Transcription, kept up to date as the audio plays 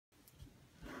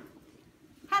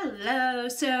Hello,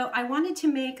 so I wanted to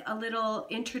make a little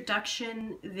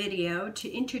introduction video to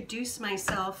introduce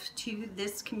myself to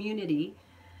this community.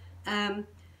 I'm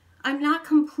not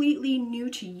completely new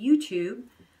to YouTube.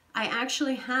 I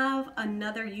actually have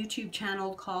another YouTube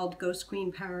channel called Ghost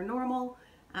Queen Paranormal,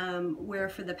 where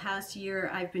for the past year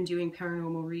I've been doing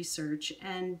paranormal research,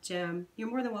 and you're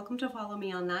more than welcome to follow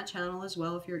me on that channel as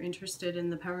well if you're interested in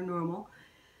the paranormal.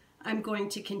 I'm going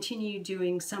to continue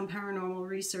doing some paranormal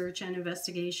research and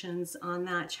investigations on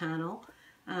that channel.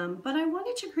 But I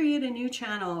wanted to create a new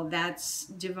channel that's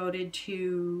devoted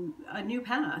to a new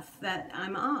path that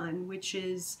I'm on, which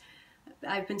is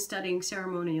I've been studying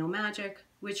ceremonial magic,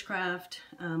 witchcraft,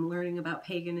 learning about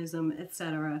paganism,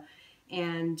 etc.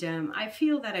 And I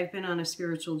feel that I've been on a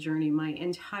spiritual journey my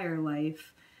entire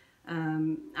life.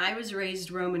 I was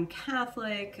raised Roman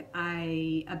Catholic.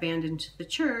 I abandoned the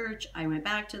church. I went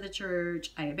back to the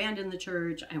church. I abandoned the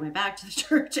church. I went back to the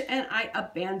church, and I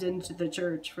abandoned the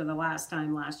church for the last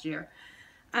time last year.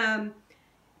 And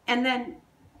then,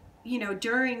 you know,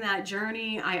 during that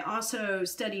journey, I also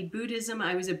studied Buddhism.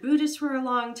 I was a Buddhist for a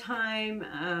long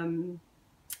time.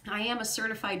 I am a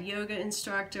certified yoga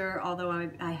instructor, although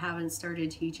I haven't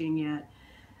started teaching yet.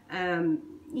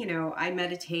 You know, I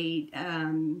meditate.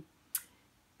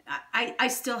 I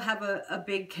still have a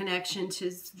big connection to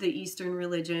the Eastern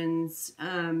religions.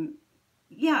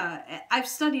 Yeah, I've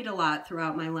studied a lot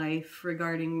throughout my life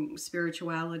regarding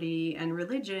spirituality and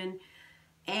religion,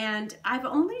 and I've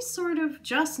only sort of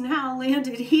just now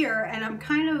landed here, and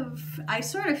I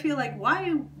sort of feel like,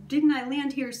 why didn't I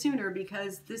land here sooner?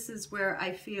 Because this is where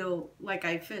I feel like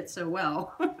I fit so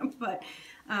well. But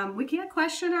we can't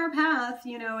question our path.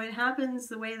 You know, it happens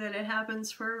the way that it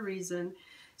happens for a reason.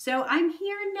 So I'm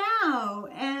here now,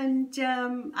 and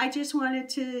I just wanted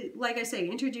to, like I say,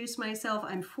 introduce myself.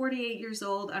 I'm 48 years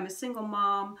old. I'm a single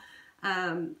mom.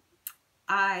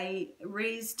 I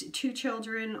raised 2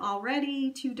 children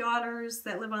already, 2 daughters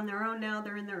that live on their own now.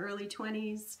 They're in their early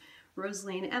 20s,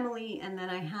 Rosalie and Emily, and then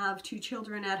I have 2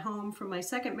 children at home from my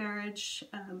second marriage,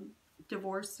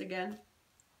 divorced again.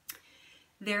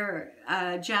 They're,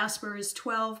 Jasper is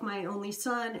 12, my only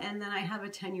son, and then I have a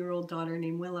 10-year-old daughter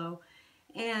named Willow.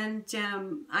 And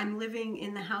I'm living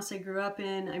in the house I grew up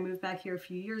in. I moved back here a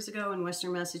few years ago in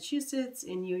Western Massachusetts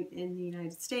in the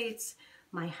United States.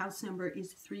 My house number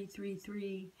is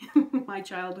 333, my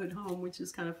childhood home, which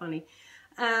is kind of funny.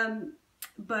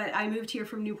 But I moved here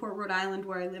from Newport, Rhode Island,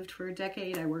 where I lived for a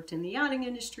decade. I worked in the yachting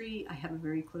industry. I have a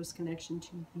very close connection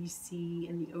to BC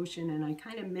and the ocean, and I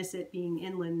kind of miss it being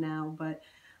inland now, but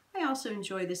I also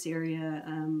enjoy this area.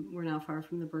 We're not far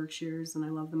from the Berkshires, and I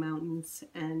love the mountains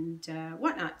and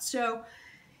whatnot. So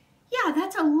yeah,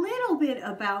 that's a little bit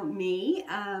about me.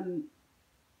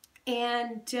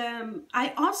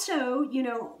 I also, you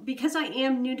know, because I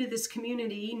am new to this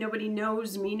community, nobody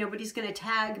knows me, nobody's going to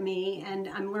tag me, and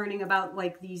I'm learning about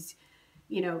like these,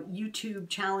 you know, YouTube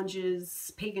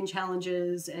challenges, pagan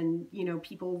challenges, and, you know,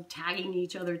 people tagging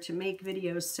each other to make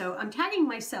videos. So I'm tagging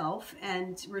myself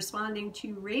and responding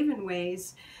to Raven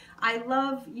Ways. I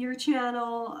love your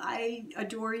channel. I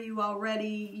adore you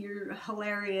already. You're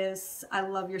hilarious. I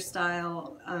love your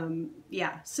style.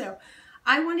 Yeah, so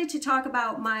I wanted to talk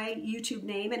about my YouTube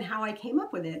name and how I came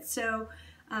up with it. So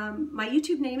my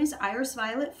YouTube name is Iris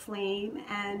Violet Flame,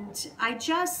 and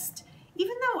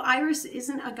even though Iris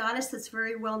isn't a goddess that's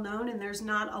very well known and there's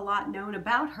not a lot known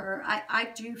about her, I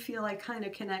do feel I kind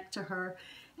of connect to her.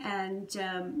 And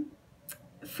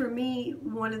for me,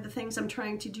 one of the things I'm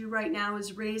trying to do right now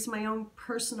is raise my own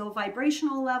personal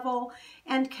vibrational level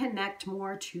and connect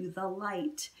more to the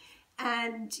light.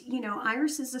 And, you know,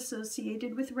 Iris is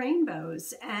associated with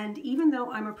rainbows. And even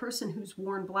though I'm a person who's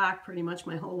worn black pretty much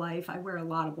my whole life, I wear a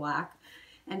lot of black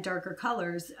and darker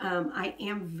colors, I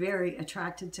am very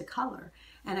attracted to color,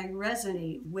 and I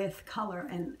resonate with color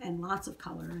and lots of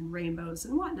color and rainbows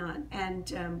and whatnot.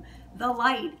 And the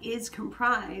light is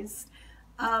comprised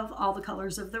of all the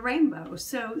colors of the rainbow.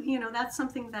 So, you know, that's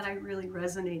something that I really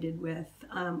resonated with.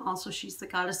 Also, she's the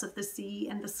goddess of the sea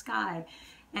and the sky,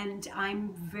 and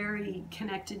I'm very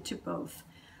connected to both.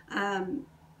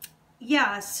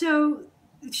 Yeah, so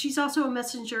she's also a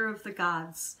messenger of the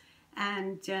gods,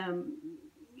 and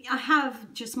I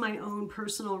have just my own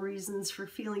personal reasons for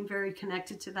feeling very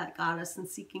connected to that goddess and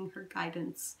seeking her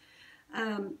guidance.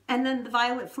 And then the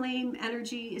violet flame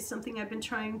energy is something I've been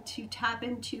trying to tap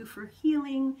into for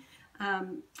healing.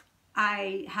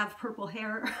 I have purple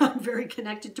hair. I'm very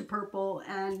connected to purple,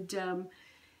 and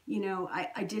you know,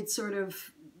 I did sort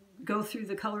of go through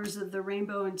the colors of the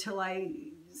rainbow until I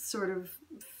sort of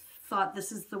thought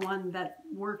this is the one that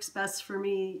works best for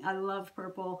me. I love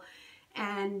purple.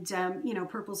 And, you know,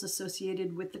 purple's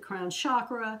associated with the crown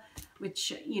chakra,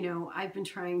 which, you know, I've been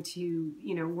trying to,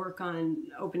 you know, work on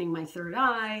opening my third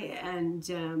eye.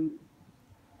 And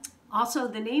also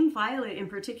the name Violet in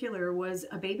particular was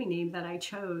a baby name that I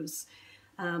chose.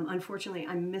 Unfortunately,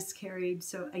 I miscarried,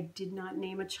 so I did not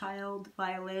name a child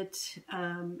Violet,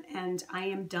 and I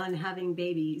am done having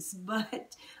babies,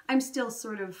 but I'm still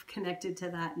sort of connected to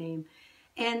that name.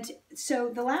 And so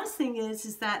the last thing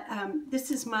is that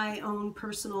this is my own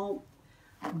personal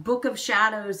book of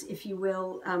shadows, if you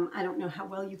will. I don't know how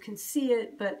well you can see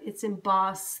it, but it's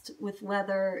embossed with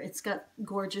leather. It's got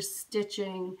gorgeous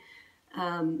stitching.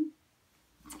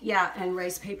 Yeah, and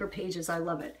rice paper pages. I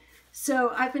love it.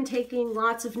 So I've been taking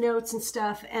lots of notes and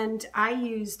stuff, and I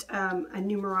used a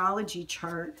numerology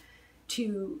chart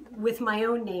with my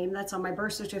own name that's on my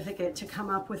birth certificate to come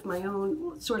up with my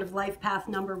own sort of life path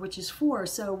number, which is 4.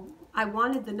 So I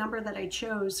wanted the number that I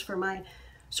chose for my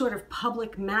sort of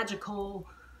public magical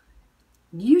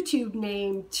YouTube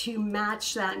name to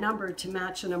match that number, to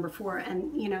match the number 4.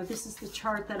 And, you know, this is the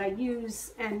chart that I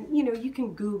use, and, you know, you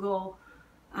can Google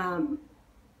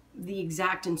the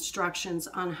exact instructions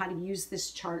on how to use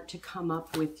this chart to come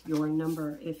up with your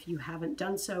number if you haven't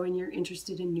done so and you're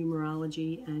interested in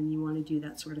numerology and you want to do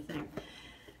that sort of thing.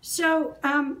 So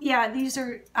yeah,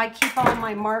 I keep all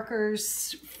my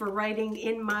markers for writing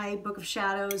in my book of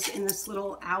shadows in this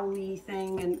little owly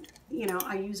thing, and you know,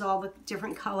 I use all the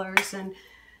different colors. And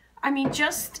I mean,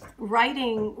 just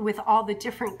writing with all the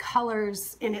different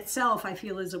colors in itself, I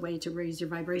feel, is a way to raise your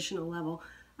vibrational level.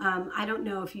 I don't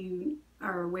know if you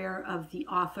are aware of the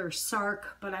author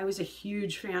Sark, but I was a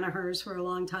huge fan of hers for a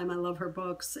long time. I love her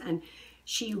books, and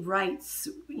she writes,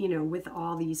 you know, with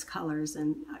all these colors,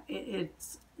 and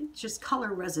it's just color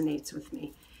resonates with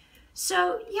me.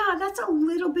 So yeah, that's a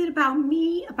little bit about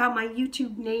me, about my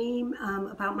YouTube name,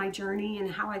 about my journey and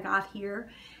how I got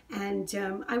here. And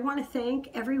I want to thank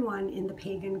everyone in the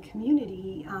pagan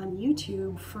community on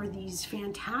YouTube for these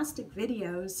fantastic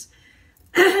videos.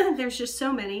 There's just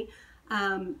so many.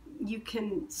 You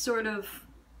can sort of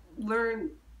learn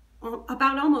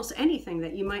about almost anything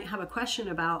that you might have a question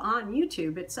about on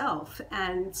YouTube itself.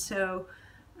 And so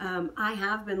I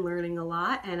have been learning a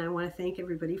lot, and I want to thank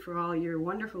everybody for all your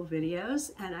wonderful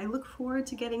videos, and I look forward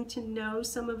to getting to know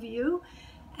some of you.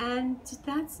 And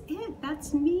that's it.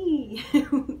 That's me.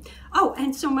 Oh,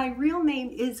 and so my real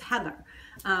name is Heather,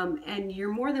 and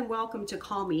you're more than welcome to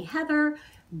call me Heather,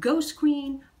 Ghost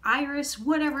Queen, Iris,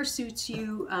 whatever suits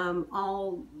you.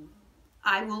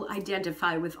 I will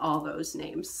identify with all those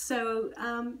names. So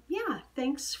yeah,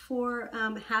 thanks for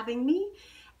having me.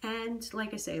 And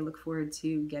like I say, I look forward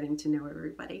to getting to know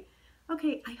everybody.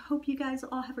 Okay, I hope you guys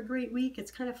all have a great week. It's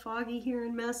kind of foggy here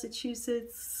in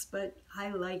Massachusetts, but I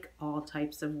like all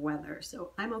types of weather,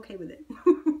 so I'm okay with it.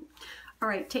 All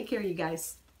right, take care, you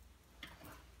guys.